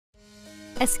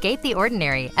Escape the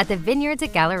ordinary at the Vineyards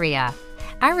at Galleria.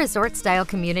 Our resort-style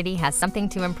community has something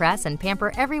to impress and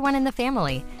pamper everyone in the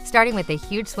family, starting with a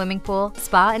huge swimming pool,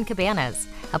 spa and cabanas,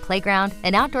 a playground,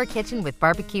 an outdoor kitchen with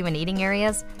barbecue and eating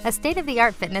areas, a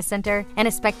state-of-the-art fitness center, and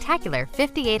a spectacular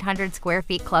 5,800 square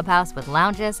feet clubhouse with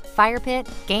lounges, fire pit,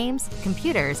 games,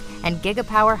 computers, and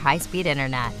Gigapower high-speed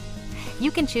internet. You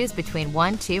can choose between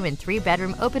 1, 2, and 3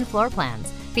 bedroom open floor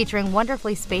plans, featuring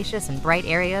wonderfully spacious and bright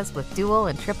areas with dual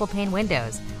and triple pane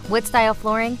windows, wood-style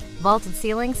flooring, vaulted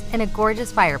ceilings, and a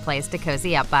gorgeous fireplace to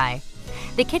cozy up by.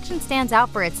 The kitchen stands out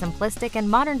for its simplistic and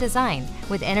modern design,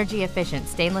 with energy-efficient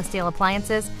stainless steel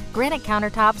appliances, granite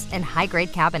countertops, and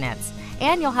high-grade cabinets.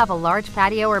 And you'll have a large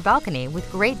patio or balcony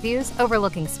with great views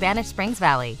overlooking Spanish Springs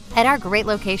Valley. At our great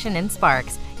location in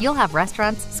Sparks, you'll have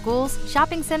restaurants, schools,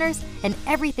 shopping centers, and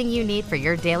everything you need for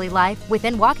your daily life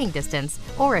within walking distance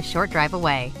or a short drive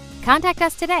away. Contact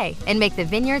us today and make the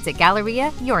Vineyards at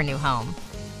Galleria your new home.